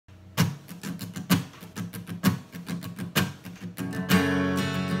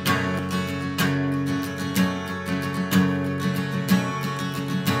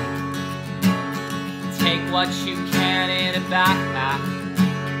what you can in a backpack,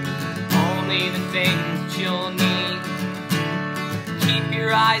 only the things you'll need. Keep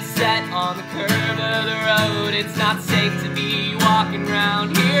your eyes set on the curve of the road. It's not safe to be walking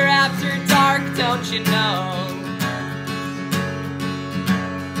around here after dark, don't you know?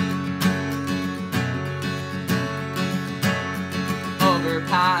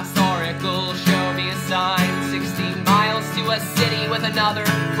 Overpass, Oracle, show me a sign. 16 miles to a city with another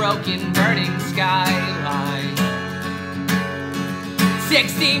broken, burning skyline.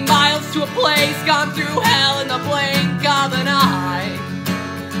 16 miles to a place gone through hell in the blink of an eye.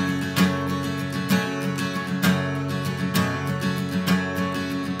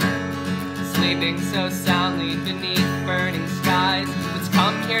 Sleeping so soundly beneath burning skies, what's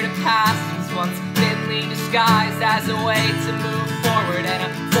come here to pass was once thinly disguised as a way to move forward and a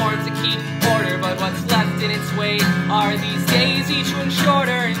form to keep order. But what's left in its wake are these days, each one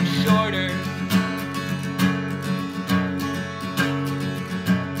shorter and shorter.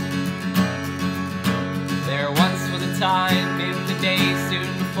 There once was a time in the days soon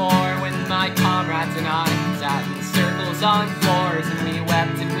before when my comrades and I sat in circles on floors, and we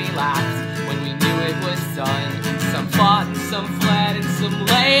wept and we laughed when we knew it was done. Some fought and some fled and some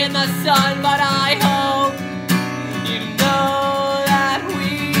lay in the sun, but I hope you know that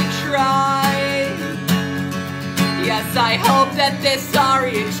we tried. Yes, I hope that this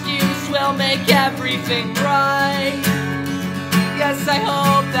sorry excuse will make everything right. Yes, I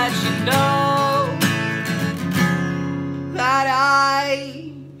hope that you know that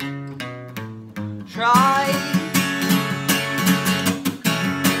I tried.